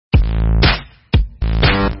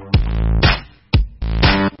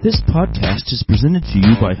This podcast is presented to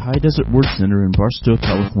you by High Desert Word Center in Barstow,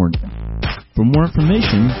 California. For more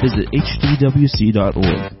information, visit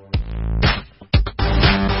hdwc.org.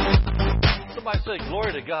 Somebody say,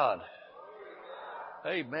 glory to God.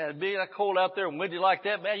 Hey, man, being that cold out there and windy like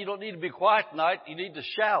that, man, you don't need to be quiet tonight. You need to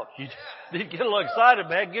shout. You need to get a little excited,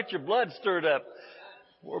 man. Get your blood stirred up.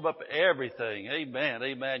 Warm up everything. Amen,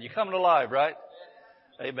 amen. You're coming alive, right?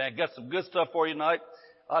 Amen. Got some good stuff for you tonight.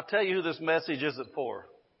 I'll tell you who this message isn't for.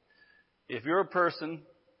 If you're a person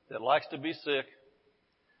that likes to be sick,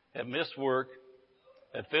 have missed work,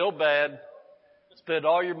 have feel bad, spend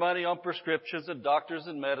all your money on prescriptions and doctors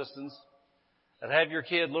and medicines, and have your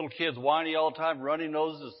little kids whiny all the time, runny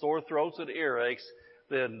noses, sore throats, and earaches,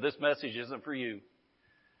 then this message isn't for you.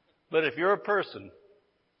 But if you're a person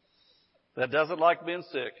that doesn't like being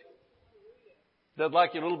sick, doesn't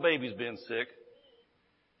like your little babies being sick,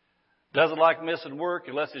 doesn't like missing work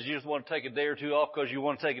unless you just want to take a day or two off because you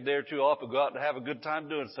want to take a day or two off and go out and have a good time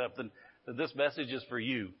doing something, then this message is for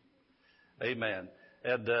you. Amen.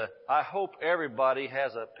 And I hope everybody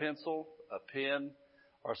has a pencil, a pen,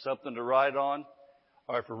 or something to write on.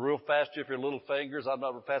 Or if you're real fast with your little fingers, I'm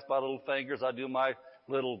not real fast by little fingers. I do my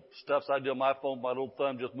little stuff. I do on my phone, my little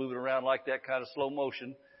thumb just moving around like that, kind of slow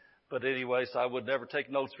motion. But anyway, so I would never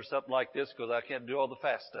take notes for something like this because I can't do all the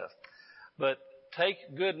fast stuff. But take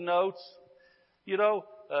good notes. You know,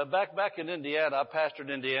 back in Indiana, I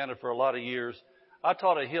pastored Indiana for a lot of years. I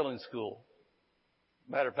taught a healing school.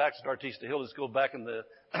 Matter of fact, I started teaching a healing school back in the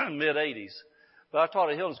mid-'80s. But I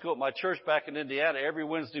taught a healing school at my church back in Indiana every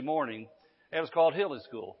Wednesday morning. And it was called Healing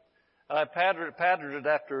School. And I patterned it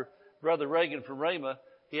after Brother Reagan from Rhema.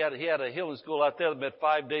 He had a healing school out there that met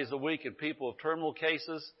 5 days a week, and people with terminal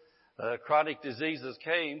cases, chronic diseases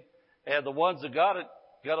came. And the ones that got a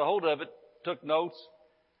hold of it, took notes,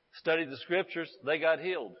 studied the scriptures, they got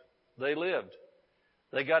healed. They lived.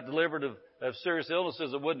 They got delivered of serious illnesses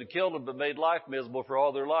that wouldn't have killed them but made life miserable for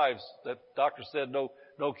all their lives that doctors said no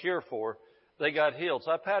cure for. They got healed. So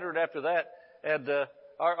I patterned after that. And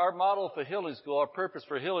our model for healing school, our purpose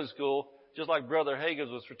for healing school, just like Brother Hagin's,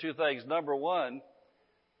 was for two things. Number one,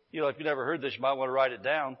 you know, if you never heard this, you might want to write it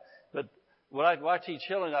down. But when I teach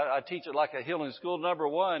healing, I teach it like a healing school. Number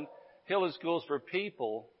one, healing schools for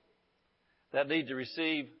people that need to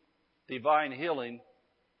receive divine healing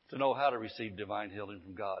to know how to receive divine healing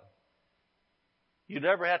from God. You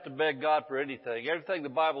never have to beg God for anything. Everything the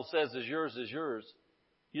Bible says is yours is yours.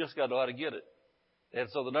 You just got to know how to get it. And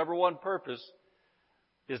so the number one purpose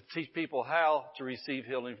is to teach people how to receive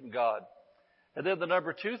healing from God. And then the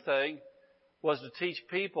number two thing was to teach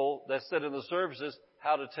people that sit in the services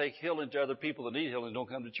how to take healing to other people that need healing and don't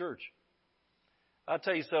come to church. I'll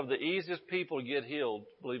tell you something, the easiest people to get healed,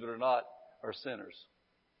 believe it or not, are sinners.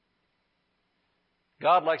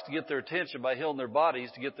 God likes to get their attention by healing their bodies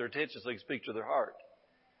to get their attention so He can speak to their heart.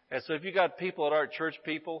 And so if you got people that aren't church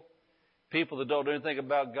people that don't know anything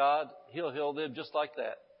about God, He'll heal them just like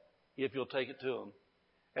that if you'll take it to them.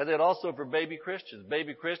 And then also for baby Christians.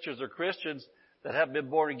 Baby Christians are Christians that haven't been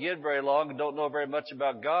born again very long and don't know very much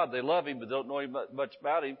about God. They love Him but don't know much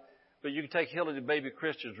about Him. But you can take healing to baby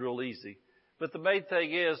Christians real easy. But the main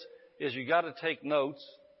thing is you got to take notes,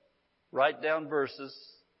 write down verses,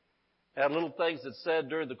 add little things that's said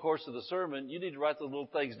during the course of the sermon. You need to write those little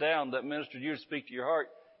things down that minister to you to speak to your heart.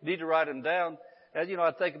 You need to write them down. And, you know,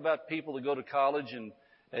 I think about people that go to college and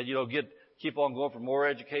you know, keep on going for more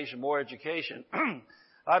education.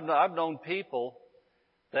 I've known people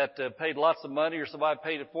that paid lots of money or somebody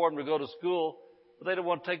paid it for them to go to school, but they didn't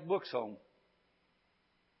want to take books home.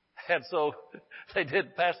 And so they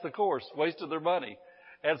didn't pass the course, wasted their money.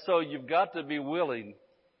 And so you've got to be willing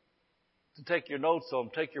to take your notes home,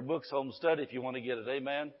 take your books home, study if you want to get it.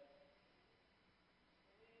 Amen?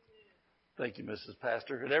 Thank you, Mrs.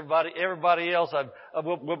 Pastor. And everybody else,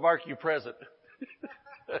 we'll mark you present.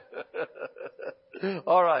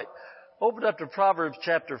 All right. Open up to Proverbs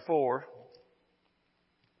chapter 4.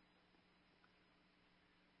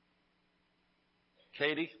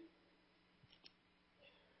 Katie,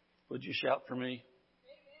 would you shout for me?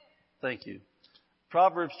 Thank you.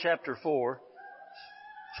 Proverbs chapter 4.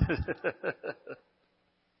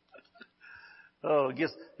 Oh,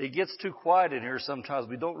 it gets too quiet in here sometimes.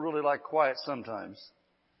 We don't really like quiet sometimes.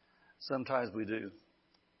 Sometimes we do.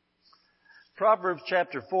 Proverbs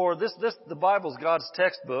chapter 4. The Bible's God's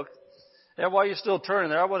textbook. And while you're still turning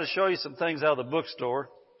there, I want to show you some things out of the bookstore.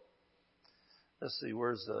 Let's see,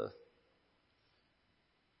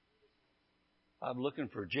 I'm looking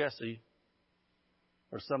for Jesse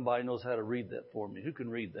or somebody knows how to read that for me. Who can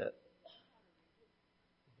read that?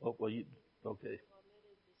 Oh, well, okay.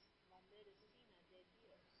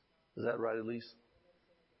 Is that right, Elise?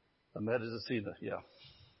 A medicina, yeah.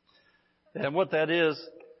 And what that is,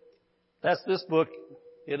 that's this book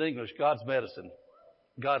in English, God's Medicine.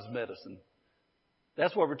 God's Medicine.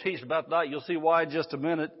 That's what we're teaching about tonight. You'll see why in just a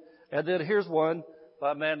minute. And then here's one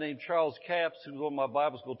by a man named Charles Capps, who was one of my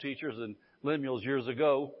Bible school teachers in Lemuel's years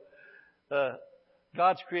ago.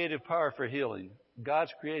 God's Creative Power for Healing.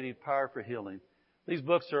 God's Creative Power for Healing. These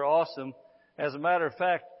books are awesome. As a matter of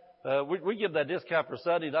fact, we give that discount for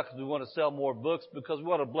Sunday not because we want to sell more books, because we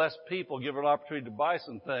want to bless people, give them an opportunity to buy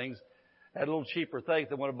some things at a little cheaper things.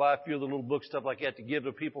 They want to buy a few of the little book stuff like that to give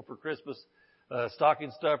to people for Christmas,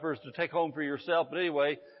 stocking stuffers to take home for yourself. But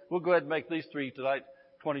anyway, we'll go ahead and make these three tonight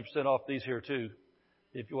 20% off these here too,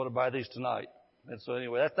 if you want to buy these tonight. And so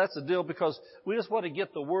anyway, that's the deal, because we just want to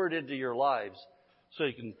get the Word into your lives so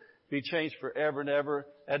you can be changed forever and ever.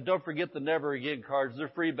 And don't forget the Never Again cards. They're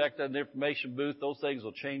free back there in the information booth. Those things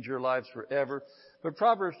will change your lives forever. But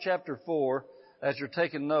Proverbs chapter 4, as you're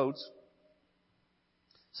taking notes,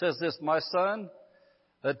 says this, My son,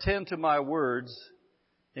 attend to my words,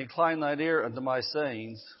 incline thine ear unto my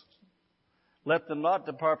sayings. Let them not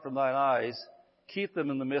depart from thine eyes, keep them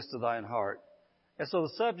in the midst of thine heart. And so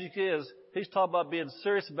the subject is, he's talking about being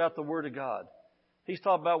serious about the Word of God. He's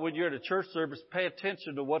talking about when you're at a church service, pay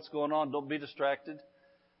attention to what's going on. Don't be distracted.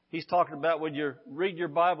 He's talking about when you're reading your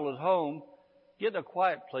Bible at home, get in a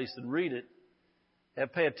quiet place and read it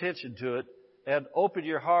and pay attention to it and open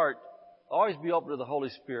your heart. Always be open to the Holy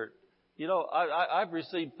Spirit. You know, I've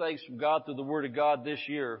received things from God through the Word of God this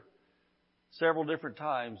year several different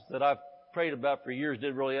times that I've prayed about for years,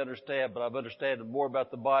 didn't really understand, but I've understood more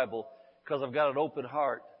about the Bible because I've got an open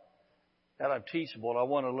heart. And I'm teachable and I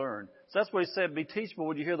want to learn. So that's what he said, be teachable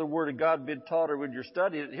when you hear the Word of God being taught or when you're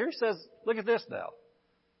studying it. Here he says, look at this now.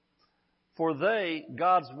 For they,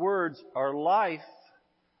 God's words, are life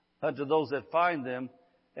unto those that find them,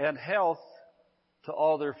 and health to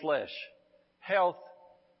all their flesh. Health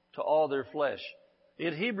to all their flesh.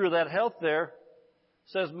 In Hebrew, that health there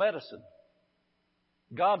says medicine.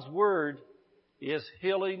 God's Word is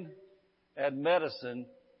healing and medicine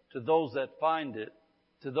to those that find it,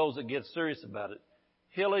 to those that get serious about it.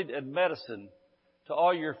 Healing and medicine to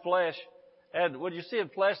all your flesh. And when you see in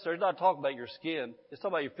flesh, they're not talking about your skin. It's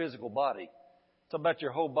talking about your physical body. It's talking about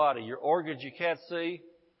your whole body. Your organs you can't see.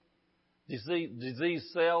 Disease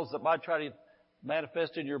cells that might try to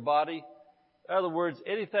manifest in your body. In other words,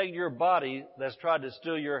 anything in your body that's tried to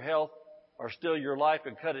steal your health or steal your life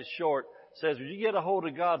and cut it short, says when you get a hold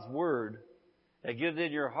of God's Word and get it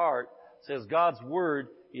in your heart, says God's Word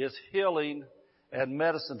is healing and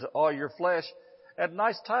medicine to all your flesh. And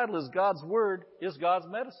nice title is God's Word is God's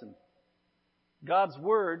medicine. God's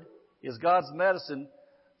Word is God's medicine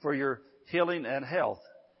for your healing and health.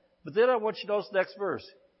 But then I want you to notice the next verse.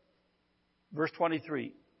 Verse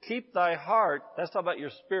 23. Keep thy heart, that's talking about your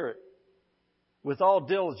spirit, with all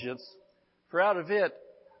diligence, for out of it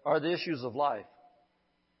are the issues of life.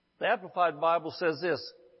 The Amplified Bible says this.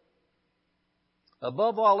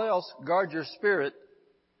 Above all else, guard your spirit,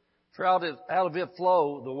 for out of it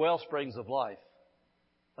flow the well springs of life.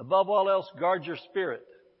 Above all else, guard your spirit.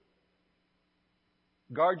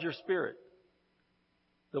 Guard your spirit.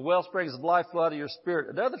 The well springs of life flow out of your spirit.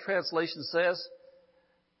 Another translation says,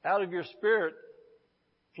 out of your spirit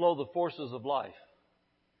flow the forces of life.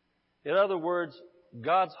 In other words,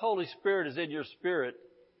 God's Holy Spirit is in your spirit,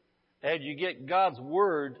 and you get God's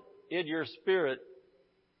Word in your spirit,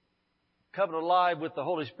 coming alive with the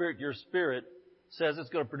Holy Spirit in your spirit, says it's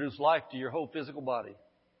going to produce life to your whole physical body.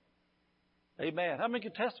 Amen. How many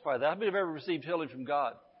can testify that? How many have ever received healing from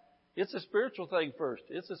God? It's a spiritual thing first.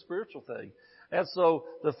 It's a spiritual thing. And so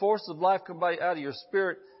the force of life come out of your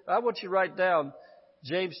spirit. I want you to write down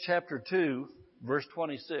James chapter 2, verse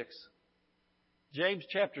 26. James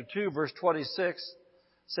chapter 2, verse 26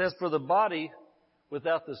 says, for the body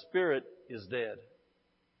without the spirit is dead.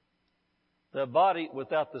 The body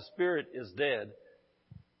without the spirit is dead.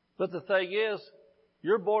 But the thing is,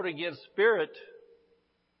 you're born again spirit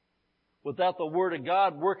without the Word of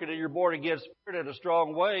God working in your born again spirit in a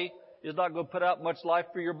strong way is not going to put out much life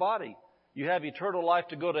for your body. You have eternal life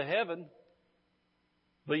to go to heaven,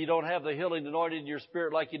 but you don't have the healing anointing in your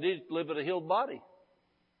spirit like you did to live in a healed body.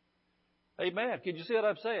 Amen. Can you see what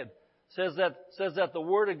I'm saying? Says that the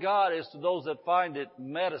Word of God is to those that find it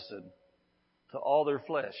medicine to all their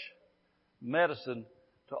flesh. Medicine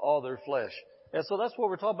to all their flesh. And so that's what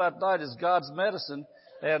we're talking about tonight is God's medicine.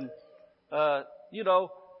 And,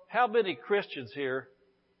 how many Christians here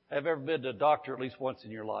have ever been to a doctor at least once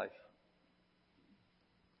in your life?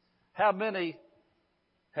 How many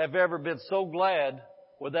have ever been so glad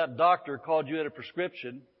when that doctor called you in a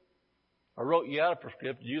prescription I wrote you out a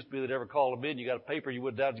prescription. It used to be they'd ever call them in. You got a paper, you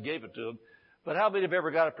went down and gave it to them. But how many have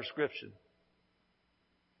ever got a prescription?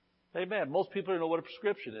 Amen. Most people don't know what a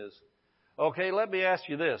prescription is. Okay, let me ask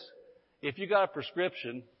you this. If you got a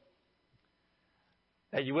prescription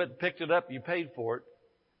and you went and picked it up, you paid for it,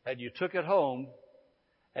 and you took it home,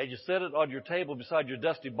 and you set it on your table beside your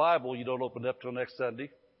dusty Bible you don't open it up till next Sunday,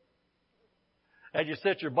 and you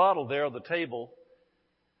set your bottle there on the table,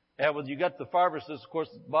 and when you got the pharmacist, of course,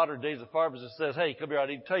 modern days, the pharmacist says, hey, come here, I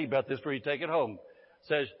need to tell you about this before you take it home.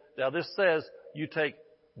 Says, now this says you take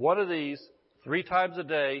one of these 3 times a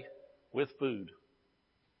day with food.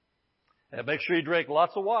 And make sure you drink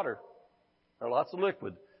lots of water or lots of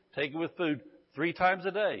liquid. Take it with food 3 times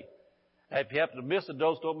a day. And if you happen to miss a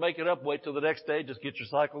dose, don't make it up. Wait till the next day. Just get your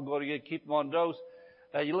cycle going again. Keep them on dose.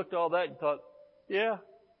 And you looked at all that and thought, yeah,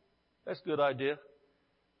 that's a good idea.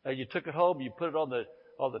 And you took it home. You put it on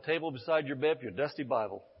the table beside your bed, your dusty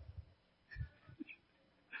Bible.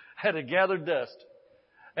 And it gathered dust.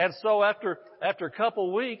 And so after a couple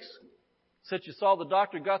of weeks, since you saw the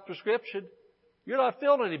doctor, got the prescription, you're not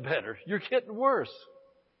feeling any better. You're getting worse.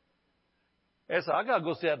 And so I got to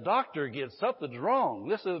go see that doctor again. Something's wrong.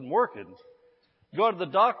 This isn't working. You go to the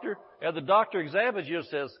doctor, and the doctor examines you and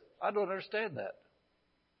says, I don't understand that.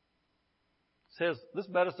 Says, this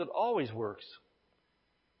medicine always works.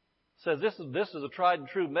 Says, this is a tried and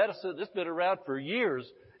true medicine. It's been around for years.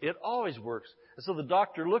 It always works. And so the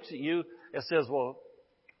doctor looks at you and says, well,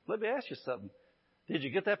 let me ask you something. Did you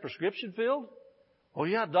get that prescription filled? Oh,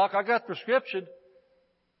 yeah, Doc, I got the prescription.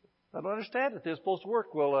 I don't understand it. They're supposed to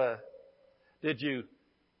work. Well, did you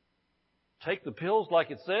take the pills like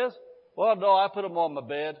it says? Well, no, I put them on my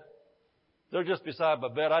bed. They're just beside my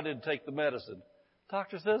bed. I didn't take the medicine.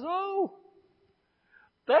 Doctor says, oh,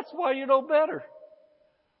 that's why you know better.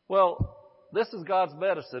 Well, this is God's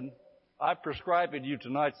medicine. I'm prescribing you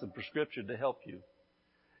tonight some prescription to help you.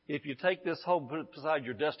 If you take this home, put it beside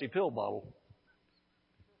your dusty pill bottle,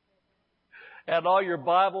 and all your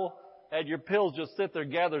Bible and your pills just sit there,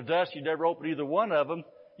 gather dust, you never open either one of them,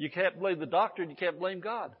 you can't blame the doctor and you can't blame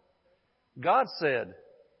God. God said,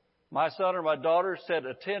 my son or my daughter said,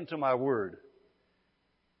 attend to my word.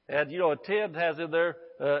 And, attend has in there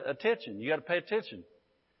attention. You got to pay attention.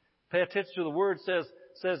 Pay attention to the word.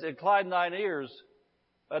 Says, incline thine ears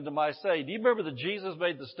unto my saying. Do you remember that Jesus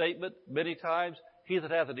made the statement many times, he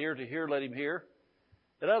that hath an ear to hear, let him hear?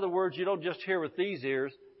 In other words, you don't just hear with these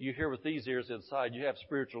ears, you hear with these ears inside. You have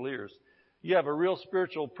spiritual ears. You have a real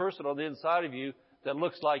spiritual person on the inside of you that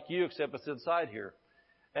looks like you, except it's inside here.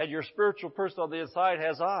 And your spiritual person on the inside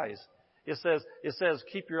has eyes. It says,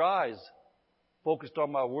 keep your eyes focused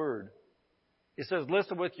on my word. It says,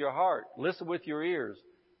 listen with your heart. Listen with your ears.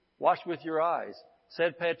 Watch with your eyes. It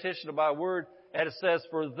said, pay attention to my word. And it says,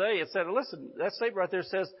 listen, that statement right there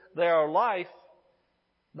says, they are life,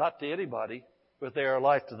 not to anybody, but they are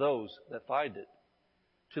life to those that find it,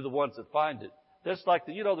 to the ones that find it. That's like,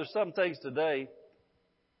 there's some things today,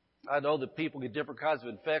 I know that people get different kinds of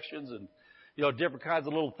infections and, different kinds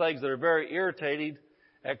of little things that are very irritating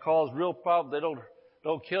and cause real problems. They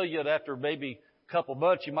don't kill you, and after maybe a couple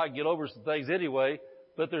months you might get over some things anyway.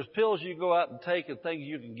 But there's pills you can go out and take and things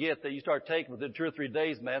you can get that you start taking within 2 or 3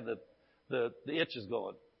 days, man, the itch is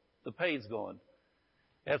going. The pain's going.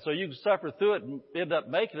 And so you can suffer through it and end up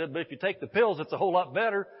making it, but if you take the pills, it's a whole lot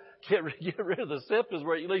better. Get rid of the symptoms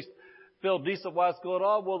where you at least feel decent what's going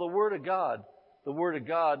on. Well, the Word of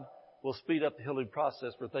God will speed up the healing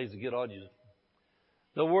process for things that get on you.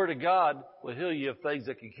 The Word of God will heal you of things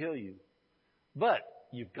that can kill you. But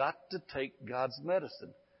you've got to take God's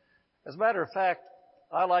medicine. As a matter of fact,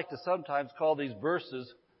 I like to sometimes call these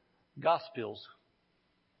verses gospels.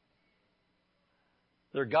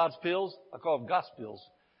 They're God's pills. I call them gospels.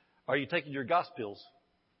 Are you taking your gospels?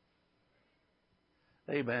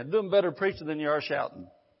 Amen. Doing better preaching than you are shouting.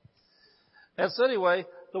 And so anyway,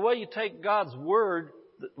 the way you take God's word,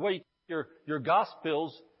 the way you take your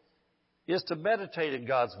gospels is to meditate in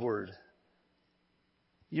God's word.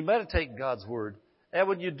 You meditate in God's word. And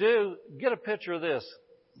when you do, get a picture of this.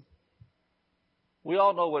 We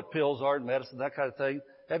all know what pills are in medicine, that kind of thing.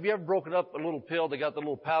 Have you ever broken up a little pill? They got the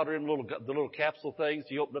little powder in, the little capsule things.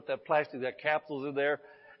 You open up that plastic, that capsule's in there.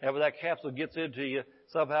 And when that capsule gets into you,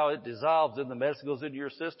 somehow it dissolves and the medicine goes into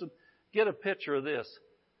your system. Get a picture of this.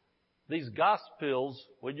 These gospels,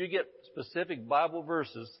 when you get specific Bible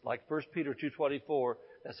verses, like 1 Peter 2:24,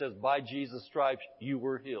 that says, by Jesus' stripes you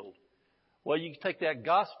were healed. Well, you can take that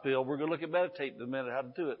gospel. We're going to look at meditating in a minute, how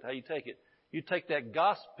to do it, how you take it. You take that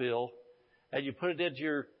gospel and you put it into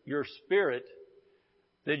your spirit,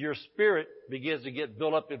 then your spirit begins to get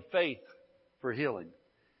built up in faith for healing.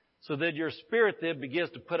 So then your spirit then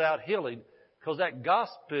begins to put out healing, because that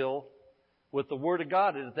gospel with the Word of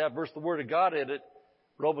God in it, that verse, the Word of God in it,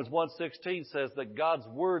 Romans 1:16 says that God's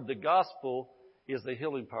Word, the gospel, is the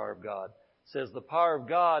healing power of God. It says the power of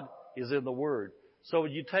God is in the Word. So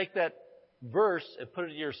when you take that verse and put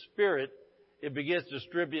it in your spirit, it begins to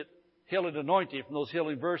distribute healing anointing from those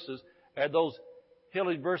healing verses, and those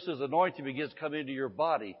healing verses anointing begins to come into your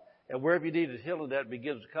body. And wherever you needed healing, that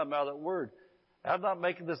begins to come out of that Word. I'm not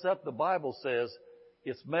making this up. The Bible says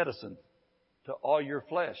it's medicine to all your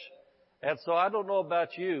flesh. And so I don't know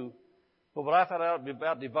about you, but when I found out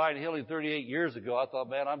about divine healing 38 years ago, I thought,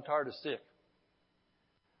 man, I'm tired of sick.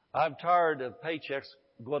 I'm tired of paychecks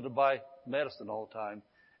going to buy medicine all the time,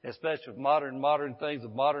 especially with modern things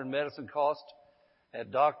of modern medicine cost,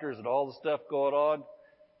 and doctors and all the stuff going on,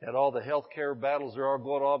 and all the health care battles there are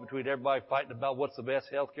going on between everybody fighting about what's the best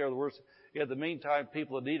health care, the worst. In the meantime,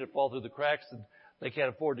 people that need it fall through the cracks, and they can't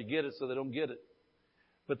afford to get it, so they don't get it.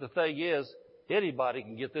 But the thing is, anybody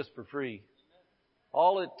can get this for free.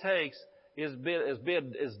 All it takes is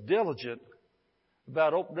being as diligent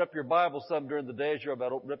about opening up your Bible some during the day as you're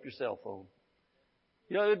about opening up your cell phone.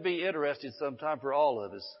 You know, it'd be interesting sometime for all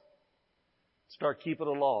of us. Start keeping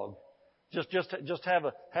a log. Just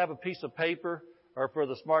have a piece of paper, or for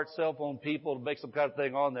the smart cell phone people to make some kind of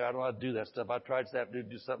thing on there. I don't know how to do that stuff. I tried this afternoon to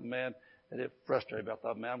do something, man, and it frustrated me. I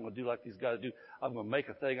thought, man, I'm going to do like these guys do. I'm going to make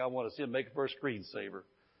a thing I want to see and make it for a screensaver.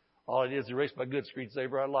 All I did is erase my good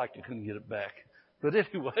screensaver I liked. I couldn't get it back. But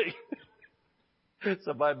anyway,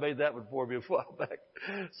 somebody made that one for me a while back.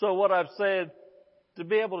 So what I'm saying, to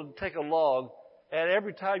be able to take a log, and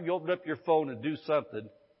every time you open up your phone and do something,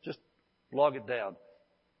 just log it down.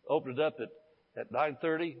 Open it up at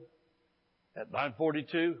 9:30, at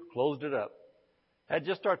 9:42, closed it up. And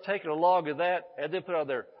just start taking a log of that, and then put it on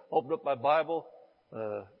there. Open up my Bible.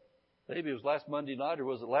 Maybe it was last Monday night, or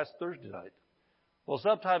was it last Thursday night? Well,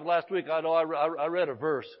 sometime last week, I know I read a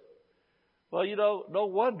verse. Well, you know, no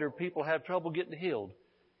wonder people have trouble getting healed,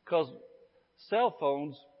 because cell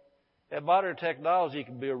phones and modern technology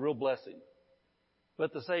can be a real blessing. But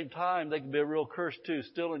at the same time, they can be a real curse too.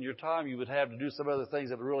 Still in your time, you would have to do some other things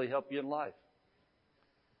that would really help you in life.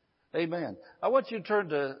 Amen. I want you to turn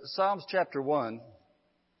to Psalms chapter 1.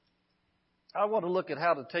 I want to look at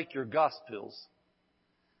how to take your gospels.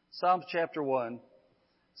 Psalms chapter 1.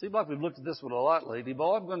 Seems like we've looked at this one a lot lately, but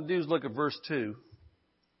all I'm going to do is look at verse 2.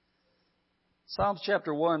 Psalms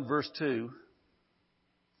chapter 1, verse 2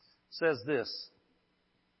 says this.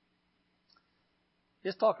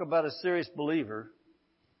 It's talking about a serious believer.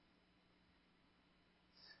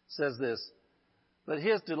 It says this, but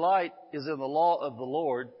his delight is in the law of the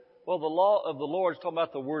Lord. Well, the law of the Lord is talking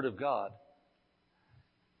about the Word of God.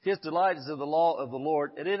 His delight is in the law of the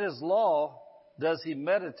Lord, and in His law does he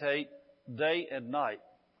meditate day and night.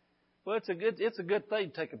 Well, it's a good thing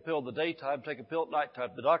to take a pill in the daytime, take a pill at nighttime.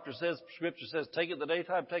 The doctor says, Scripture says, take it in the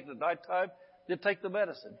daytime, take it at nighttime, then take the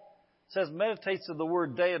medicine. It says meditates in the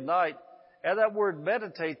word day and night, and that word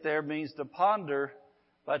meditate there means to ponder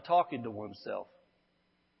by talking to oneself.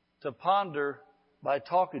 To ponder by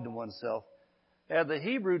talking to oneself. And the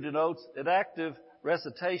Hebrew denotes an active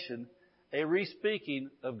recitation, a re-speaking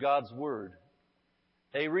of God's Word.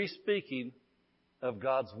 A re-speaking of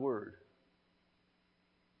God's Word.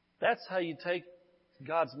 That's how you take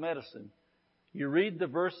God's medicine. You read the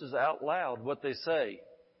verses out loud, what they say,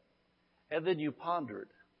 and then you ponder it.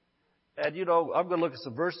 And you know, I'm going to look at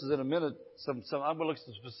some verses in a minute. I'm going to look at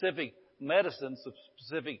some specific medicines, some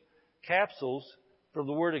specific capsules from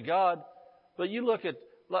the Word of God. But you look at,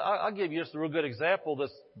 I'll give you just a real good example.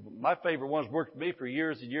 That's my favorite one's worked for me for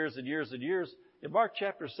years and years and years and years. In Mark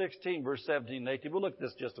chapter 16, verse 17 and 18, we'll look at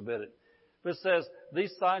this just a minute. But it says,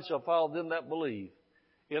 these signs shall follow them that believe.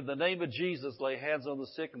 In the name of Jesus, lay hands on the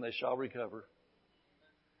sick and they shall recover.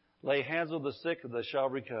 Lay hands on the sick and they shall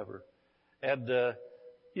recover. And,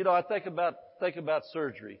 you know, I think about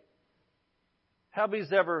surgery. How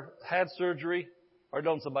many's ever had surgery or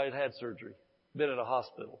known somebody that had surgery? Been in a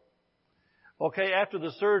hospital. Okay, after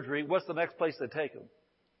the surgery, what's the next place they take them?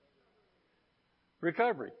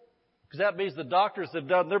 Recovery. Because that means the doctors have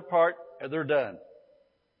done their part and they're done.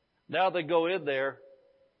 Now they go in there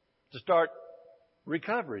to start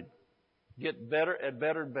recovering. Get better and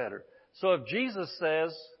better and better. So if Jesus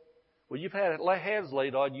says, well, you've had hands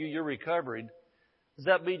laid on you, you're recovering, does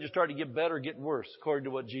that mean you're starting to get better or getting worse, according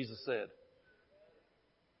to what Jesus said?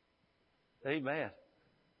 Amen.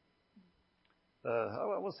 I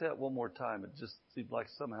want to say that one more time. It just seemed like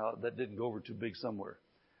somehow that didn't go over too big somewhere.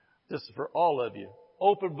 This is for all of you.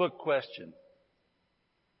 Open book question.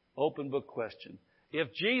 Open book question.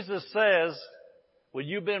 If Jesus says, when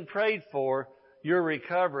you've been prayed for, you're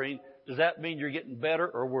recovering, does that mean you're getting better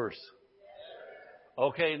or worse?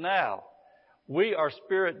 Okay, now, we are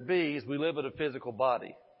spirit beings. We live in a physical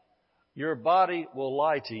body. Your body will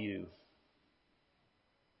lie to you.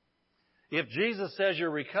 If Jesus says you're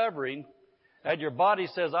recovering and your body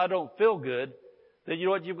says, I don't feel good, then you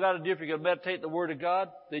know what you've got to do if you're going to meditate the Word of God?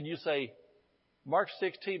 Then you say, Mark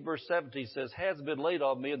 16 verse 17 says, hands have been laid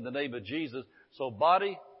on me in the name of Jesus. So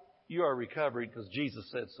body, you are recovering because Jesus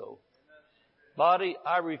said so. Body,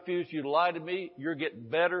 I refuse you to lie to me. You're getting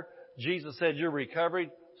better. Jesus said you're recovering,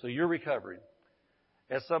 so you're recovering.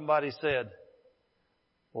 As somebody said,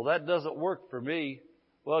 well, that doesn't work for me.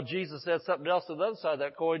 Well, Jesus said something else on the other side of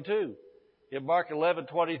that coin too. In Mark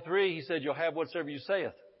 11:23, He said, you'll have whatsoever you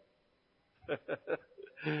saith.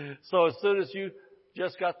 So as soon as you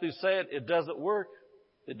just got through saying it doesn't work,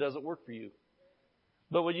 it doesn't work for you.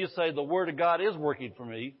 But when you say the Word of God is working for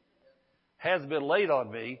me, has been laid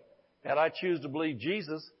on me, and I choose to believe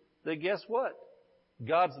Jesus, then guess what?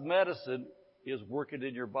 God's medicine is working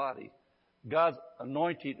in your body. God's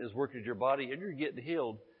anointing is working in your body, and you're getting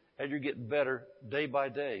healed, and you're getting better day by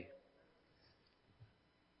day.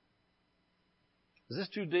 Is this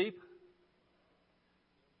too deep?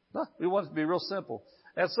 No, we want it to be real simple.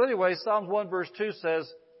 And so anyway, Psalms 1 verse 2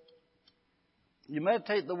 says, you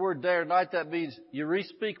meditate the Word day or night. That means you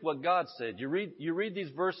re-speak what God said. You read these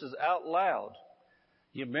verses out loud.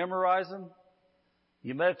 You memorize them.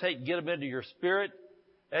 You meditate and get them into your spirit.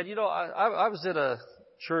 And you know, I was in a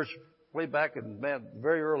church way back in,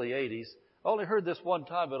 very early 80s. I only heard this one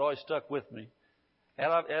time, but it always stuck with me.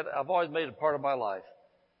 And I've always made it part of my life.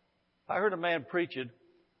 I heard a man preaching,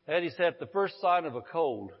 and he said the first sign of a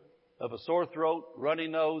cold, of a sore throat, runny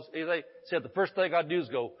nose, he said the first thing I do is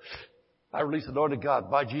go, I release the Lord of God.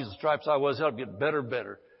 By Jesus' stripes I was healed. Get better and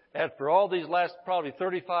better. And for all these last probably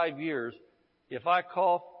 35 years, if I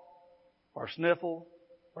cough or sniffle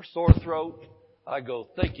or sore throat, I go,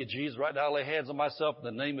 thank you, Jesus. Right now I lay hands on myself in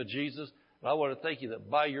the name of Jesus. And I want to thank you that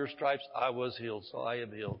by your stripes I was healed, so I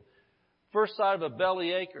am healed. First sign of a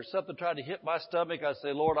bellyache or something trying to hit my stomach, I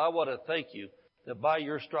say, Lord, I want to thank you that by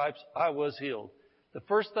your stripes I was healed. The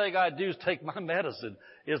first thing I do is take my medicine,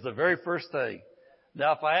 is the very first thing.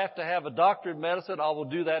 Now, if I have to have a doctor in medicine, I will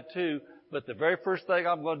do that too. But the very first thing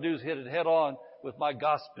I'm going to do is hit it head on with my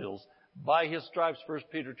gospels. By His stripes, 1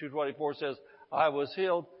 Peter 2:24 says, I was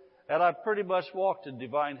healed. And I pretty much walked in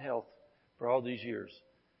divine health for all these years.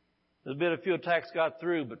 There's been a few attacks got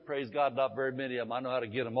through, but praise God, not very many of them. I know how to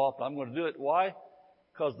get them off. I'm going to do it. Why?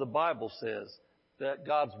 Because the Bible says that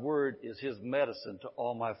God's Word is His medicine to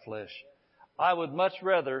all my flesh. I would much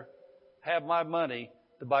rather have my money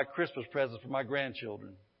to buy Christmas presents for my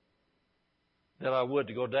grandchildren than I would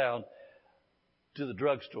to go down to the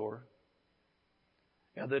drugstore.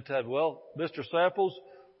 And they'd tell, well, Mr. Samples,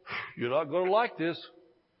 you're not going to like this.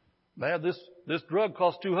 Man, this drug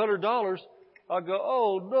costs $200. I go,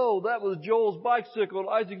 oh no, that was Joel's bicycle and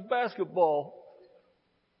Isaac's basketball.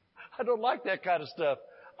 I don't like that kind of stuff.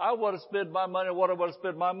 I want to spend my money on what I want to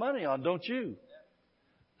spend my money on, don't you?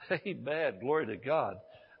 Amen. Glory to God.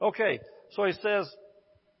 Okay, so he says,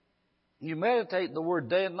 you meditate the Word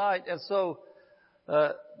day and night. And so,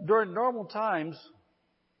 during normal times,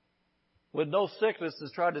 when no sickness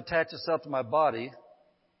is trying to attach itself to my body,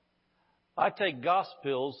 I take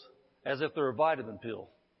Gospels as if they're a vitamin pill,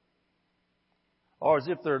 or as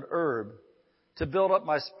if they're an herb, to build up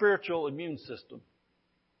my spiritual immune system.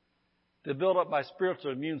 To build up my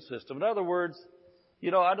spiritual immune system. In other words, you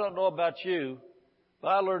know, I don't know about you, but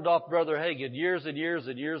I learned off Brother Hagin years and years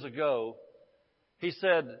and years ago. He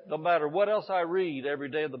said, no matter what else I read every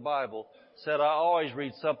day in the Bible, said I always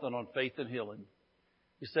read something on faith and healing.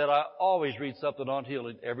 He said, I always read something on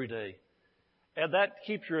healing every day. And that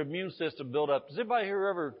keeps your immune system built up. Has anybody here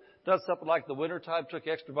ever done something like the wintertime, took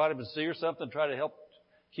extra vitamin C or something, try to help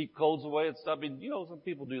keep colds away and stuff? I mean, you know, some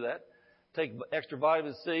people do that. Take extra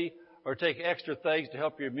vitamin C or take extra things to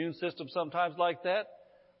help your immune system sometimes like that.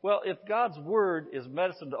 Well, if God's Word is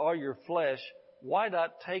medicine to all your flesh, why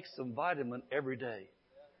not take some vitamin every day?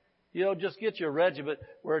 You know, just get you a regimen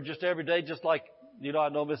where just every day, just like, you know, I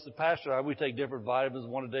know Mrs. Pastor and I, we take different vitamins,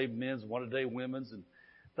 one a day men's, one a day women's, and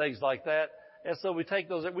things like that. And so we take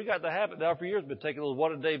those. We got the habit now for years, been taking those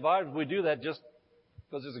one-a-day vitamins. We do that just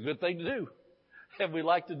because it's a good thing to do. And we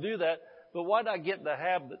like to do that. But why not get in the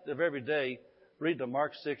habit of every day reading the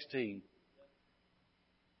Mark 16?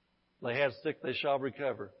 Lay hands sick, they shall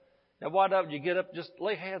recover. And why not when you get up, just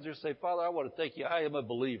lay hands there and say, Father, I want to thank you. I am a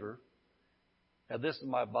believer. And this is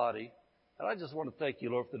my body. And I just want to thank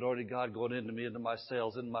you, Lord, for the anointing of God going into me, into my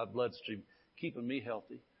cells, into my bloodstream, keeping me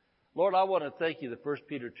healthy. Lord, I want to thank you that 1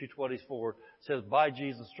 Peter 2:24 says, by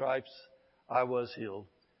Jesus' stripes I was healed.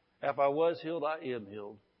 If I was healed, I am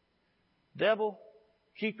healed. Devil,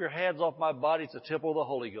 keep your hands off my body. It's a temple of the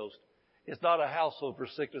Holy Ghost. It's not a household for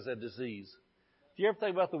sickness and disease. Do you ever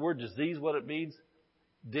think about the word disease, what it means?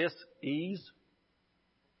 Dis-ease.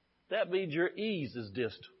 That means your ease is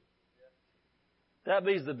dissed. That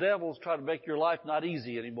means the devil's trying to make your life not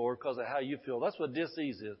easy anymore because of how you feel. That's what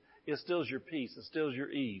dis-ease is. It steals your peace. It steals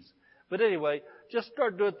your ease. But anyway, just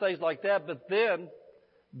start doing things like that. But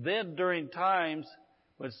then during times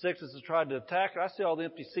when sickness is trying to attack, I see all the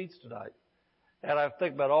empty seats tonight. And I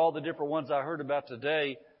think about all the different ones I heard about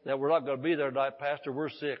today that we're not going to be there tonight. Pastor, we're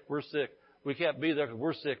sick. We're sick. We can't be there because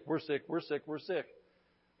we're sick. We're sick. We're sick. We're sick.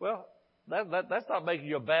 Well, that's not making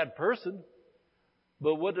you a bad person.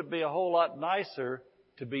 But wouldn't it be a whole lot nicer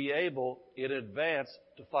to be able in advance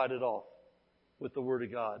to fight it off with the Word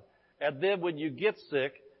of God? And then when you get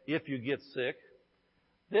sick, if you get sick,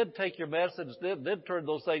 then take your medicines, then turn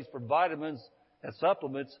those things from vitamins and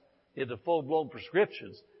supplements into full-blown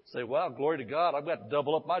prescriptions. Say, wow, glory to God, I've got to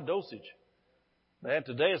double up my dosage. Man,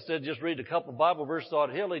 today instead of just reading a couple of Bible verses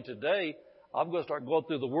on healing, today I'm going to start going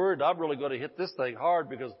through the Word. I'm really going to hit this thing hard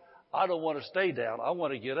because I don't want to stay down. I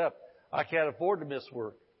want to get up. I can't afford to miss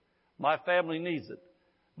work. My family needs it.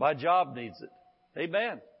 My job needs it.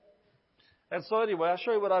 Amen. And so anyway, I'll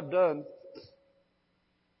show you what I've done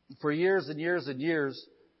for years and years and years.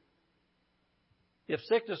 If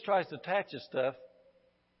sickness tries to attach its stuff,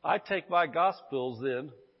 I take my Gospels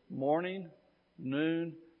then morning,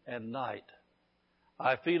 noon, and night.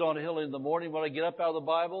 I feed on healing in the morning when I get up out of the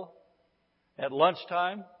Bible. At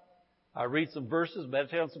lunchtime, I read some verses,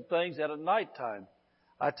 meditate on some things. And at nighttime,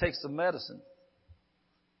 I take some medicine.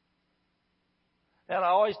 And I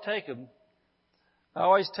always take them. I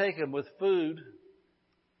always take them with food,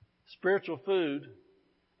 spiritual food,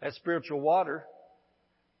 and spiritual water.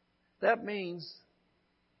 That means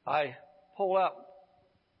I pull out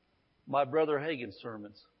my Brother Hagin's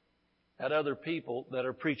sermons and other people that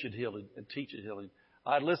are preaching healing and teaching healing.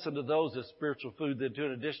 I listen to those as spiritual food then too,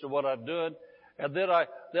 in addition to what I'm doing. And then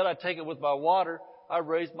I take it with my water. I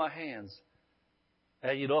raise my hands.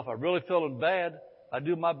 And you know, if I'm really feeling bad, I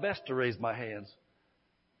do my best to raise my hands.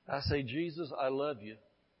 I say, Jesus, I love you.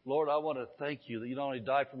 Lord, I want to thank you that you not only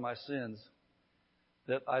died for my sins,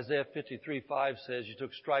 that Isaiah 53:5 says you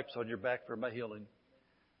took stripes on your back for my healing.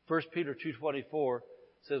 1 Peter 2:24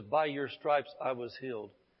 says, by your stripes I was healed.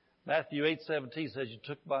 Matthew 8:17 says you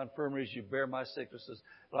took my infirmities, you bear my sicknesses.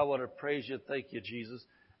 And I want to praise you and thank you, Jesus.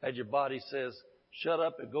 And your body says, shut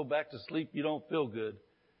up and go back to sleep. You don't feel good.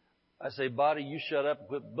 I say, body, you shut up and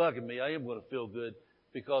quit bugging me. I am going to feel good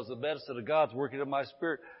because the medicine of God's working in my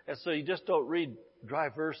spirit. And so you just don't read dry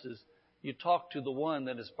verses. You talk to the one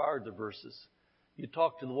that inspired the verses. You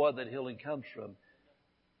talk to the one that healing comes from.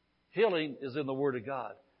 Healing is in the Word of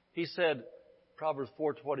God. He said, Proverbs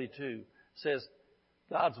 4:22 says,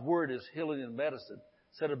 God's Word is healing and medicine.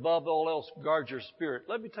 Said, above all else, guard your spirit.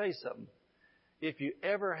 Let me tell you something. If you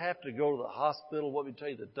ever have to go to the hospital, let me tell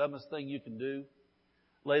you the dumbest thing you can do.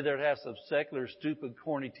 Lay there and have some secular, stupid,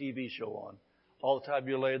 corny TV show on. All the time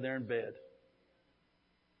you're laying there in bed.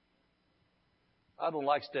 I don't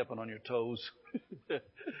like stepping on your toes.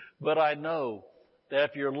 But I know that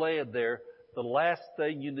if you're laying there, the last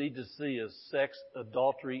thing you need to see is sex,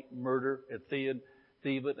 adultery, murder, and thieving,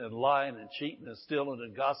 and lying, and cheating, and stealing,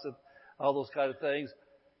 and gossip, all those kind of things.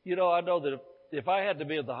 You know, I know that if I had to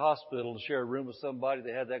be at the hospital to share a room with somebody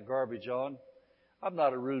that had that garbage on, I'm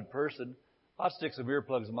not a rude person. I'd stick some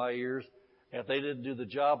earplugs in my ears. And if they didn't do the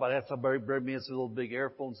job, I'd have somebody bring me in some little big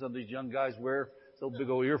earphones some of these young guys wear. Those big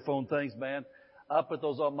old earphone things, man. I'd put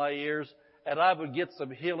those on my ears, and I would get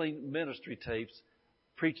some healing ministry tapes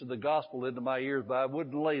preaching the gospel into my ears, but I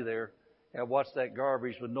wouldn't lay there and watch that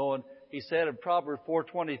garbage with knowing. He said in Proverbs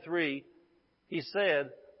 4:23, he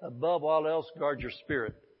said, above all else, guard your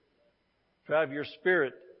spirit. Drive your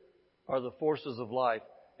spirit are the forces of life.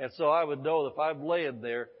 And so I would know that if I'm laying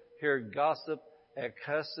there hearing gossip and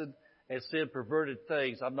cussing and saying perverted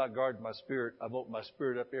things, I'm not guarding my spirit. I'm opening my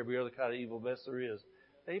spirit up to every other kind of evil mess there is.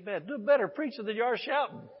 Amen. Do better preaching than you are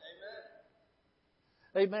shouting.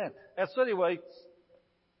 Amen. Amen. And so anyway,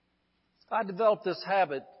 I developed this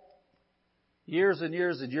habit years and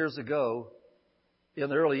years and years ago in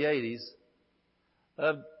the early 80s.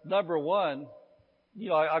 Number one, you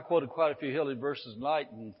know, I quoted quite a few healing verses tonight,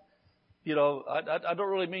 and, you know, I don't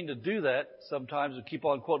really mean to do that sometimes and keep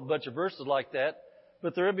on quoting a bunch of verses like that,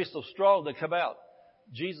 but they're going to be so strong they come out.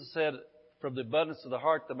 Jesus said, from the abundance of the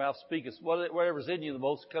heart, the mouth speaketh. Whatever's in you the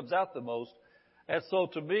most comes out the most. And so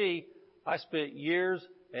to me, I spent years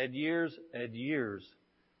and years and years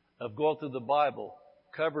of going through the Bible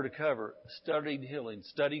cover to cover, studied healing,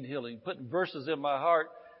 putting verses in my heart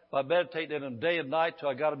by meditating in them day and night till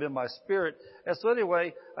I got them in my spirit. And so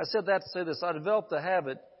anyway, I said that to say this. I developed the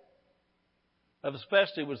habit of,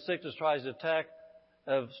 especially when sickness tries to attack,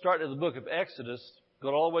 of starting in the book of Exodus,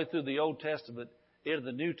 going all the way through the Old Testament into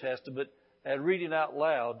the New Testament, and reading out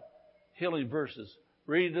loud healing verses.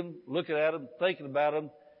 Reading them, looking at them, thinking about them,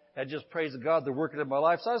 and just praising God they're working in my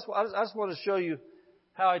life. So I just want to show you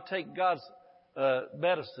how I take God's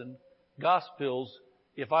medicine, Gospels,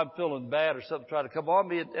 if I'm feeling bad or something trying to come on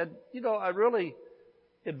me. And I really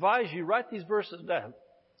advise you, write these verses down.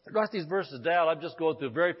 Write these verses down. I'm just going through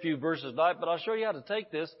very few verses tonight, but I'll show you how to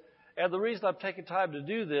take this. And the reason I'm taking time to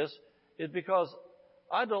do this is because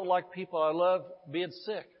I don't like people I love being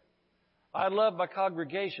sick. I love my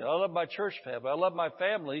congregation. I love my church family. I love my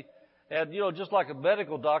family. And, just like a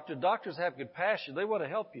medical doctor, doctors have compassion. They want to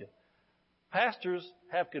help you. Pastors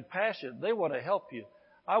have compassion. They want to help you.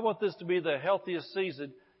 I want this to be the healthiest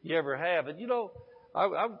season you ever have. And, I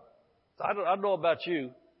don't know about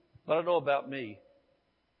you, but I know about me.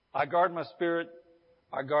 I guard my spirit.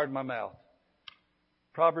 I guard my mouth.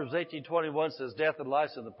 Proverbs 18:21 says, death and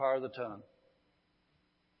life's in the power of the tongue.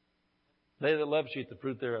 They that love you eat the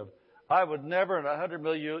fruit thereof. I would never in 100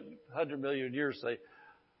 million years say,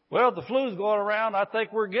 well, the flu's going around. I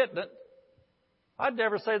think we're getting it. I'd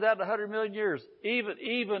never say that in 100 million years.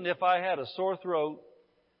 Even if I had a sore throat,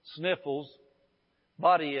 sniffles,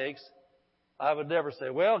 body aches, I would never say,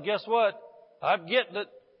 well, guess what? I'm getting it.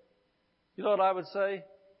 You know what I would say?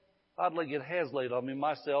 I'd get hands laid on me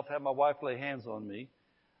myself, have my wife lay hands on me.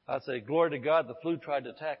 I'd say, glory to God, the flu tried to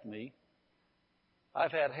attack me.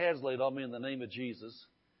 I've had hands laid on me in the name of Jesus.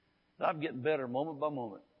 And I'm getting better moment by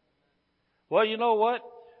moment. Well, you know what?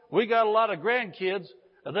 We got a lot of grandkids,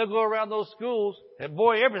 and they'll go around those schools, and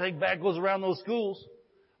boy, everything bad goes around those schools.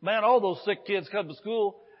 Man, all those sick kids come to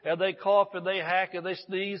school, and they cough, and they hack, and they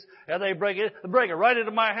sneeze, and they bring it right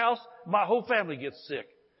into my house. My whole family gets sick.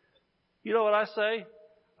 You know what I say?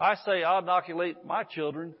 I say, I'll inoculate my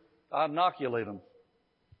children. I'll inoculate them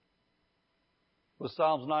with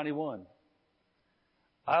Psalms 91.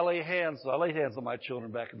 I lay hands on my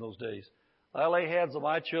children back in those days. I lay hands on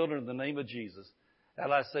my children in the name of Jesus.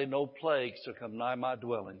 And I say, no plague shall come nigh my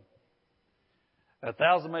dwelling.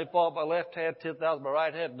 1,000 may fall at my left hand, 10,000 at my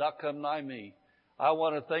right hand, not come nigh me. I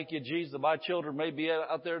want to thank you, Jesus. My children may be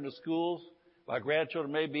out there in the schools. My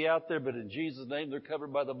grandchildren may be out there, but in Jesus' name, they're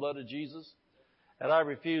covered by the blood of Jesus. And I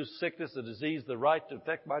refuse sickness and disease, the right to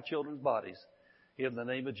affect my children's bodies in the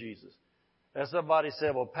name of Jesus. And somebody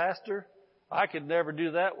said, well, Pastor, I could never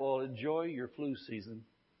do that. Well, enjoy your flu season.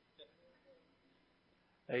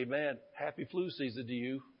 Amen. Happy flu season to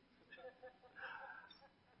you.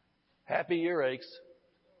 Happy earaches.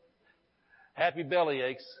 Happy belly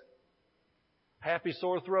aches. Happy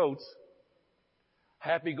sore throats.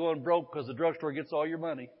 Happy going broke because the drugstore gets all your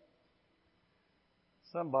money.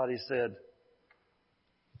 Somebody said,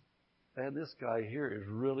 man, this guy here is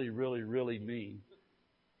really, really, really mean.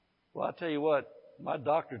 Well, I tell you what, my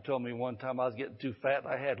doctor told me one time I was getting too fat and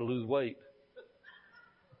I had to lose weight.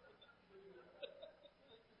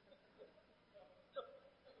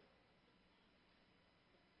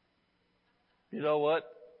 You know what?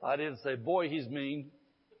 I didn't say, boy, he's mean.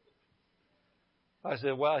 I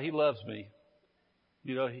said, well, he loves me.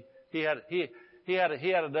 He had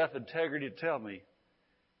enough integrity to tell me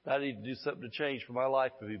that I need to do something to change for my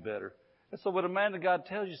life to be better. And so when a man of God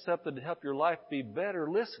tells you something to help your life be better,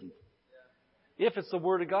 listen. If it's the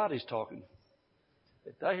Word of God he's talking.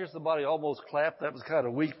 I hear somebody almost clap. That was kind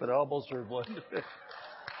of weak, but I almost heard one.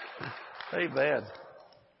 Amen.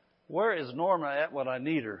 Where is Norma at when I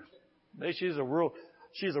need her? She's a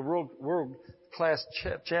world class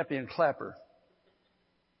champion clapper.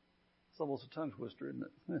 It's almost a tongue twister, isn't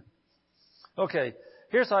it? Okay.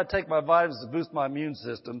 Here's how I take my vitamins to boost my immune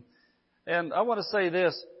system. And I want to say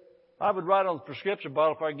this. I would write on the prescription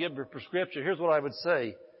bottle if I give her a prescription. Here's what I would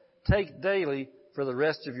say. Take daily for the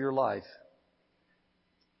rest of your life.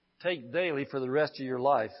 Take daily for the rest of your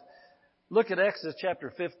life. Look at Exodus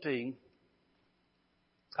chapter 15.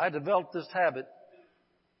 I developed this habit.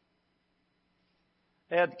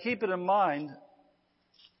 And keep it in mind,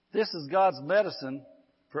 this is God's medicine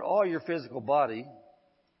for all your physical body.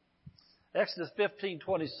 Exodus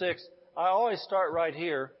 15:26. I always start right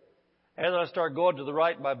here. And then I start going to the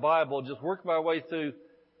right in my Bible, just work my way through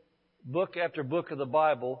book after book of the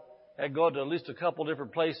Bible and go to at least a couple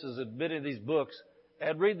different places in many of these books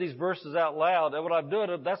and read these verses out loud. And what I'm doing,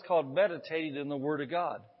 that's called meditating in the Word of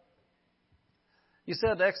God. He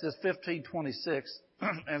said in Exodus 15:26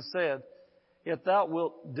 and said, if thou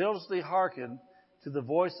wilt diligently hearken to the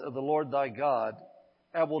voice of the Lord thy God,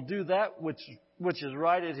 and will do that which is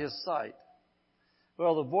right in His sight.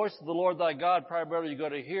 Well, the voice of the Lord thy God, primarily you're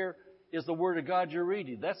going to hear, is the Word of God you're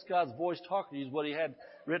reading. That's God's voice talking to you, is what He had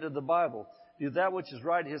written in the Bible. Do that which is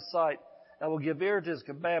right in His sight, and will give ear to His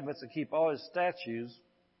commandments and keep all His statutes.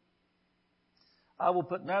 I will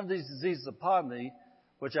put none of these diseases upon thee,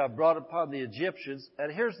 which I brought upon the Egyptians.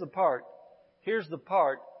 And here's the part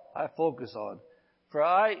I focus on. For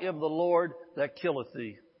I am the Lord that killeth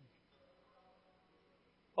thee.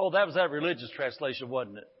 Oh, that was that religious translation,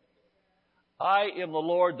 wasn't it? I am the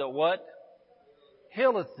Lord that what?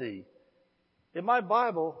 Healeth thee. In my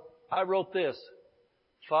Bible, I wrote this.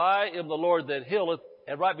 For I am the Lord that healeth,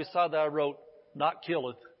 and right beside that I wrote, not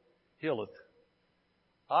killeth, healeth.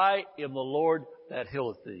 I am the Lord that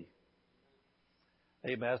healeth thee.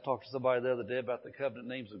 Amen. I was talking to somebody the other day about the covenant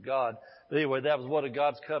names of God. But anyway, that was one of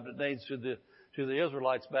God's covenant names to the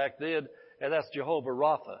Israelites back then, and that's Jehovah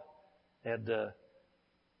Rapha. And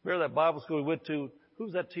remember that Bible school we went to? Who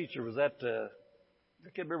was that teacher? Was that I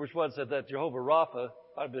can't remember which one said that. Jehovah Rapha,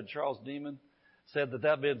 might have been Charles Neiman, said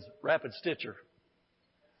that means rapid stitcher.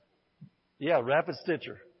 Yeah, rapid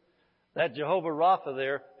stitcher. That Jehovah Rapha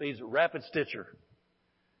there means rapid stitcher.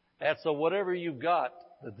 And so whatever you've got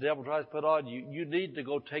that the devil tries to put on you, you need to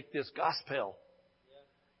go take this gospel.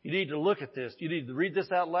 You need to look at this. You need to read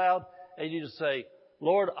this out loud, and you need to say,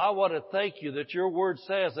 Lord, I want to thank you that your word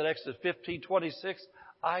says in Exodus 15:26,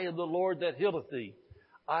 I am the Lord that healeth thee.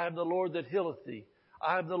 I am the Lord that healeth thee.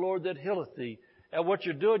 I am the Lord that healeth thee. And what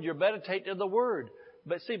you're doing, you're meditating in the word.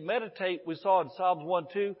 But see, meditate, we saw in Psalms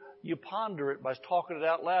 1:2, you ponder it by talking it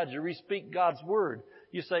out loud. You re-speak God's word.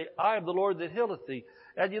 You say, I am the Lord that healeth thee.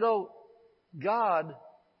 And you know, God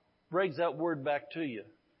brings that word back to you.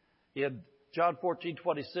 In John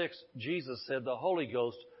 14:26, Jesus said the Holy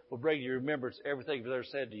Ghost will bring to your remembrance everything that ever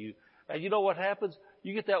said to you. And you know what happens?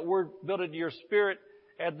 You get that word built into your spirit,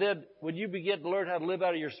 and then when you begin to learn how to live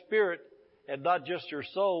out of your spirit, and not just your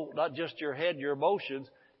soul, not just your head, your emotions,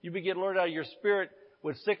 you begin to learn out of your spirit.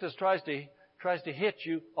 When sickness tries to hit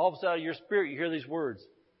you, all of a sudden out of your spirit you hear these words.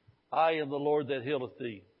 I am the Lord that healeth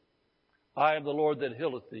thee. I am the Lord that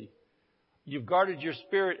healeth thee. You've guarded your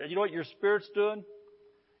spirit. And you know what your spirit's doing?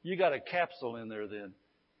 You got a capsule in there then.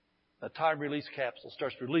 A time release capsule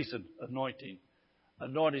starts releasing anointing.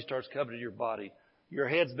 Anointing starts coming to your body. Your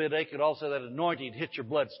head's been aching. All of a sudden that anointing hits your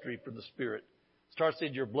bloodstream from the Spirit. Starts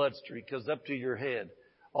in your bloodstream, comes up to your head.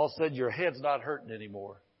 All of a sudden your head's not hurting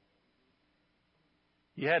anymore.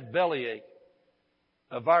 You had bellyache.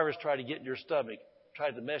 A virus tried to get in your stomach.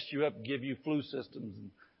 Tried to mess you up and give you flu systems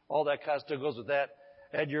and all that kind of stuff goes with that.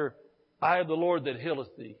 And I am the Lord that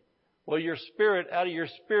healeth thee. Well, your spirit, out of your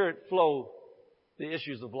spirit flow the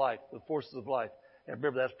issues of life, the forces of life. And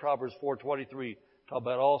remember, that's Proverbs 4:23. Talk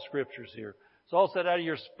about all scriptures here. So all of a sudden out of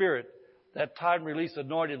your spirit, that time release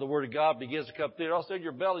anointing of the Word of God begins to come through. All of a sudden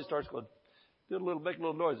your belly starts going, make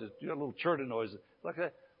little noises, do a little churning noises. Like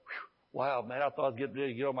that. Whew, wow, man, I thought I was getting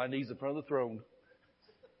ready to get on my knees in front of the throne.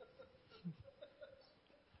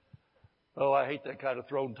 Oh, I hate that kind of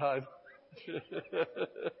throne time.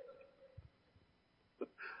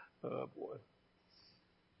 Oh, boy.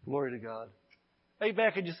 Glory to God. Hey,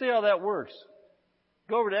 man, can you see how that works?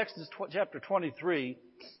 Go over to Exodus chapter 23.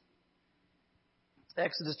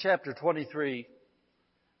 Exodus chapter 23,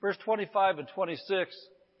 verse 25 and 26.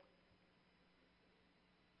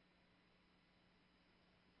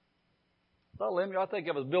 Well, I think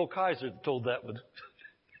it was Bill Kaiser that told that one.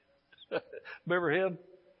 Remember him?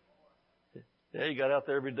 Yeah, he got out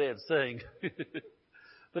there every day and sang.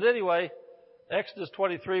 But anyway, Exodus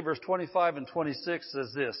 23, verse 25 and 26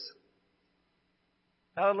 says this.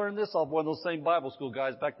 I learned this off one of those same Bible school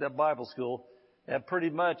guys back at that Bible school. And pretty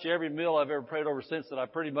much every meal I've ever prayed over since then, I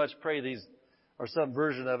pretty much pray these, or some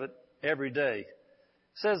version of it, every day. It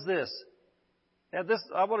says this. And this,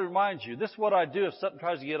 I want to remind you, this is what I do if something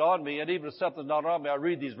tries to get on me, and even if something's not on me, I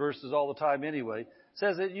read these verses all the time anyway. It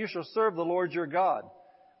says that you shall serve the Lord your God.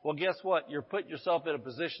 Well, guess what? You're putting yourself in a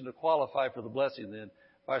position to qualify for the blessing then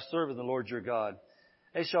by serving the Lord your God.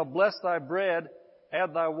 He shall bless thy bread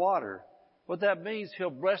and thy water. What that means, He'll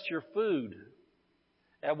bless your food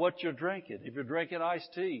and what you're drinking. If you're drinking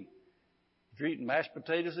iced tea, if you're eating mashed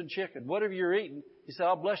potatoes and chicken, whatever you're eating, He said,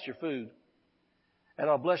 I'll bless your food and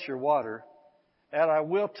I'll bless your water. And I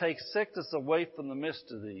will take sickness away from the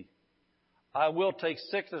midst of thee. I will take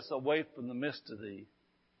sickness away from the midst of thee.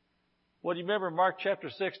 Well, do you remember Mark chapter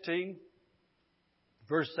 16,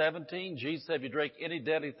 verse 17? Jesus said, if you drink any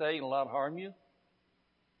deadly thing, it'll not harm you.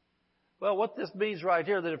 Well, what this means right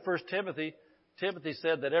here, that in 1 Timothy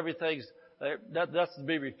said that everything's, that's to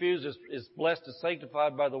be refused is blessed and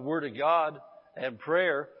sanctified by the Word of God and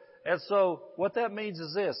prayer. And so what that means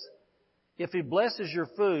is this. If He blesses your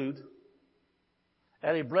food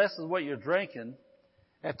and He blesses what you're drinking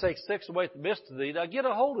and takes six away the midst of thee, now get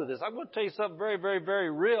a hold of this. I'm going to tell you something very, very,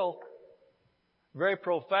 very real, very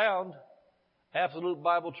profound, absolute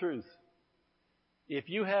Bible truth. If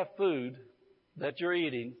you have food that you're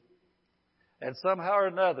eating and somehow or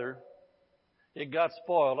another it got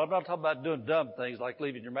spoiled, I'm not talking about doing dumb things like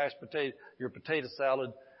leaving your potato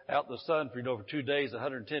salad out in the sun for 2 days,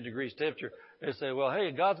 110 degrees temperature, and say, well,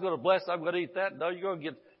 hey, God's going to bless, I'm going to eat that. No, you're going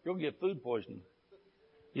to get food poisoning.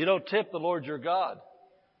 You don't tip the Lord your God.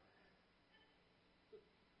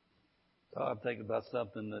 I'm thinking about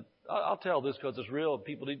something that, I'll tell this because it's real and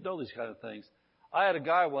people need to know these kind of things. I had a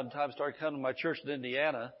guy one time started coming to my church in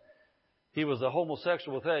Indiana. He was a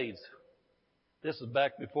homosexual with AIDS. This is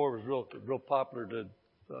back before it was real popular to,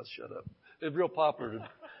 shut up. It was real popular to,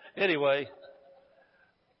 anyway.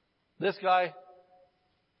 This guy,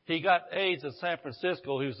 he got AIDS in San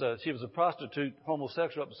Francisco. She was a prostitute,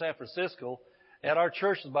 homosexual up in San Francisco. And our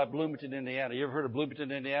church is by Bloomington, Indiana. You ever heard of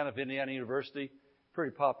Bloomington, Indiana, of Indiana University?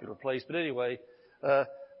 Pretty popular place. But anyway,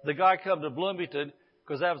 the guy come to Bloomington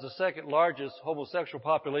because that was the second largest homosexual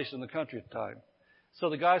population in the country at the time. So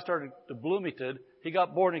the guy started to Bloomington. He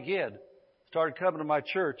got born again, started coming to my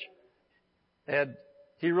church. And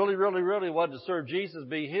he really, really, really wanted to serve Jesus,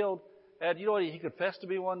 be healed. And you know what he confessed to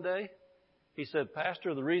me one day? He said,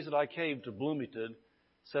 Pastor, the reason I came to Bloomington,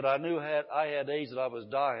 said I knew I had AIDS and I was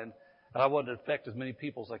dying, and I wanted to affect as many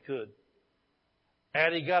people as I could.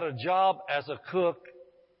 And he got a job as a cook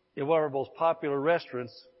in one of the most popular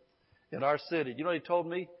restaurants in our city. You know what he told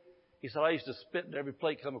me? He said, I used to spit in every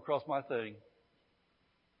plate come across my thing.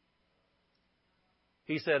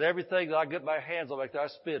 He said, everything that I get my hands on like that, I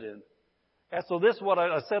spit in. And so this is what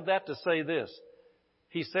I said that to say this.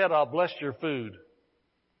 He said, I'll bless your food.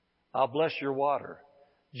 I'll bless your water.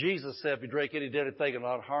 Jesus said, if you drink any deadly thing, it'll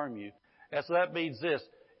not harm you. And so that means this.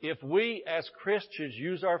 If we as Christians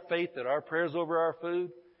use our faith and our prayers over our food,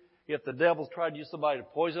 if the devil's tried to use somebody to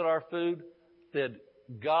poison our food, then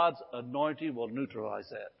God's anointing will neutralize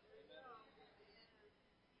that.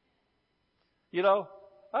 You know,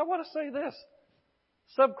 I want to say this.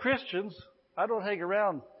 Some Christians, I don't hang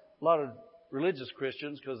around a lot of religious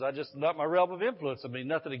Christians because not my realm of influence. I mean,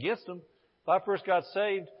 nothing against them. When I first got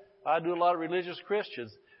saved, I knew a lot of religious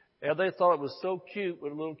Christians, and they thought it was so cute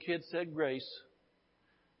when a little kid said grace.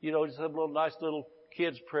 You know, just have a little nice little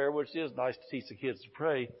kid's prayer, which is nice to teach the kids to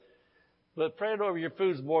pray. But praying over your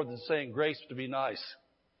food is more than saying grace to be nice.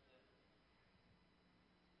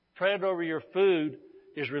 Praying over your food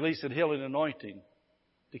is releasing healing anointing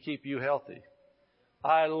to keep you healthy.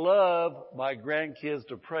 I love my grandkids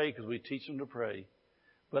to pray because we teach them to pray.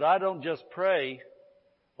 But I don't just pray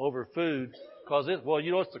over food because it's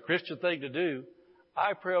the Christian thing to do.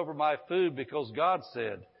 I pray over my food because God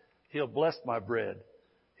said He'll bless my bread.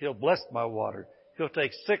 He'll bless my water. He'll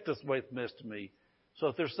take sickness away from this to me. So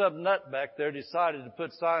if there's some nut back there decided to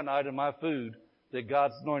put cyanide in my food, that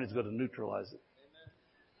God's anointing is going to neutralize it.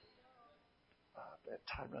 That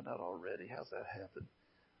time ran out already. How's that happen?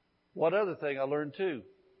 One other thing I learned too.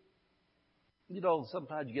 You know,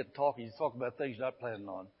 sometimes you get talking, you talk about things you're not planning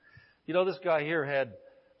on. You know, this guy here had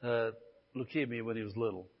leukemia when he was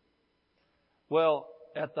little. Well,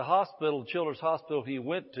 at the hospital, Children's Hospital he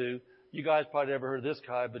went to, you guys probably never heard of this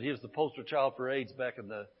guy, but he was the poster child for AIDS back in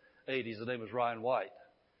the 80s. His name was Ryan White.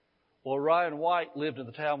 Well, Ryan White lived in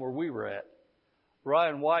the town where we were at.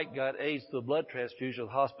 Ryan White got AIDS through a blood transfusion at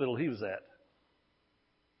the hospital he was at.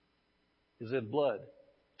 It was in blood,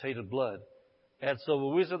 tainted blood. And so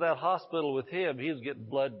when we was in that hospital with him, he was getting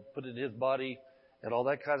blood put in his body and all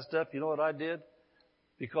that kind of stuff. You know what I did?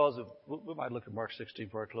 Because we might look at Mark 16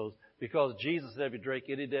 before I close. Because Jesus said if you drink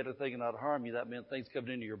any deadly thing and not harm you, that meant things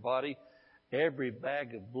coming into your body. Every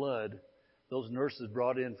bag of blood those nurses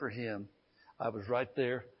brought in for him, I was right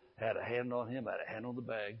there, had a hand on him, had a hand on the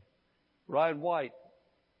bag. Ryan White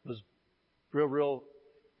was real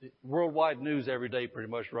worldwide news every day, pretty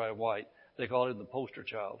much, Ryan White. They called him the poster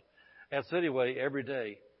child. And so anyway, every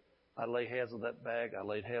day, I lay hands on that bag. I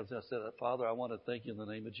laid hands and I said, Father, I want to thank you in the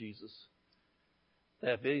name of Jesus.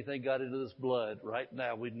 That if anything got into this blood, right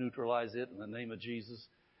now we neutralize it in the name of Jesus.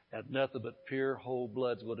 And nothing but pure, whole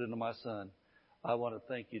blood's going into my son. I want to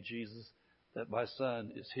thank you, Jesus, that my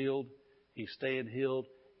son is healed. He's staying healed.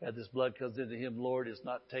 And this blood comes into him, Lord, it's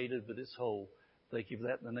not tainted, but it's whole. Thank you for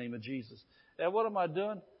that in the name of Jesus. And what am I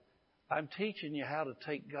doing? I'm teaching you how to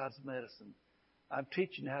take God's medicine. I'm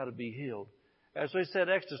teaching you how to be healed. As he said,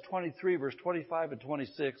 Exodus 23, verse 25 and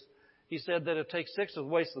 26, he said that it takes sickness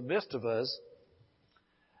away from the midst of us.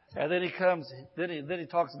 And then he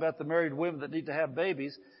talks about the married women that need to have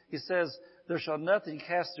babies. He says, there shall nothing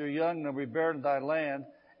cast their young, nor be barren in thy land,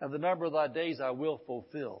 and the number of thy days I will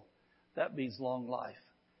fulfill. That means long life.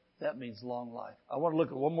 That means long life. I want to look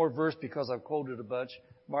at one more verse because I've quoted a bunch.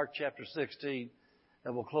 Mark chapter 16,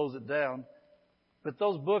 and we'll close it down. But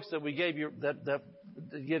those books that we gave you,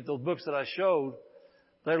 those books that I showed,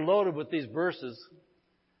 they're loaded with these verses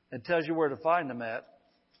and tells you where to find them at.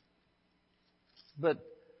 But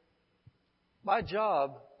my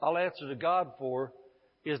job, I'll answer to God for,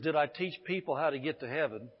 is did I teach people how to get to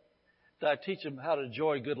heaven? Did I teach them how to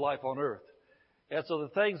enjoy good life on earth? And so the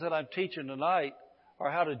things that I'm teaching tonight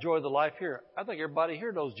are how to enjoy the life here. I think everybody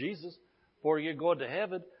here knows Jesus before you get going to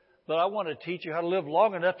heaven. But I want to teach you how to live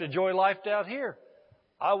long enough to enjoy life down here.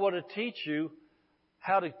 I want to teach you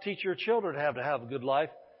how to teach your children how to have a good life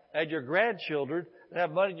and your grandchildren and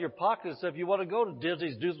have money in your pocket and stuff. If you want to go to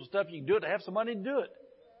Disney's, do some stuff, you can do it and have some money to do it.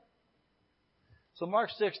 So Mark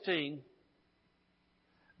 16,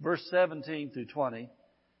 verse 17 through 20,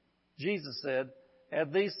 Jesus said,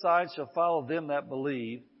 and these signs shall follow them that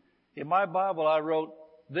believe. In my Bible I wrote,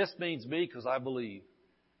 this means me because I believe.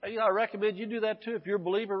 And, I recommend you do that too. If you're a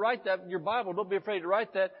believer, write that in your Bible. Don't be afraid to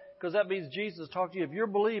write that because that means Jesus talked to you. If you're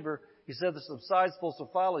a believer, he said there's some signs supposed to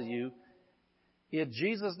follow you. In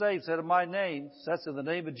Jesus' name, said in my name, so that's in the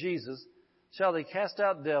name of Jesus, shall they cast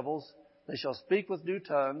out devils. They shall speak with new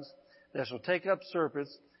tongues. They shall take up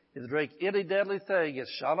serpents. If they drink any deadly thing, it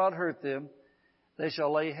shall not hurt them. They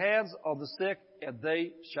shall lay hands on the sick, and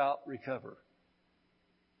they shall recover.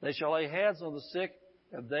 They shall lay hands on the sick,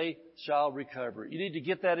 and they shall recover. You need to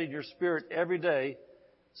get that in your spirit every day,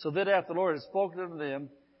 so that after the Lord has spoken unto them,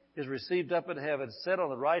 is received up in heaven, set on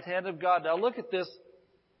the right hand of God. Now look at this.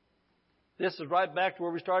 This is right back to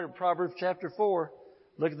where we started in Proverbs chapter 4.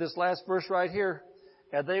 Look at this last verse right here.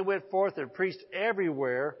 And they went forth and preached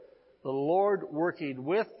everywhere, the Lord working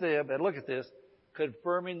with them. And look at this,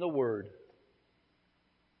 confirming the word.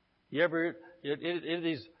 You ever, any of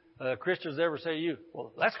these Christians ever say to you,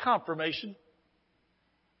 well, that's confirmation.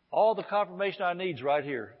 All the confirmation I need is right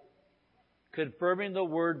here. Confirming the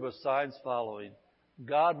word with signs following.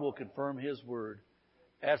 God will confirm His word.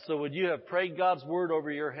 And so when you have prayed God's word over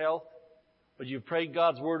your health, when you've prayed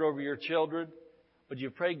God's word over your children, when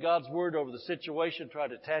you've prayed God's word over the situation, try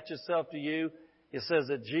to attach itself to you, it says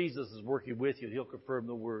that Jesus is working with you. He'll confirm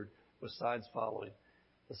the word with signs following.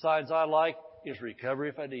 The signs I like is recovery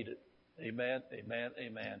if I need it. Amen, amen,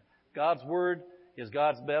 amen. God's word is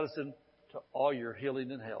God's medicine to all your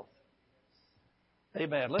healing and health.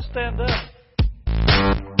 Amen. Let's stand up.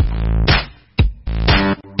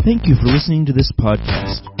 Thank you for listening to this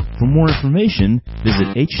podcast. For more information, visit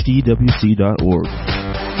hdwc.org.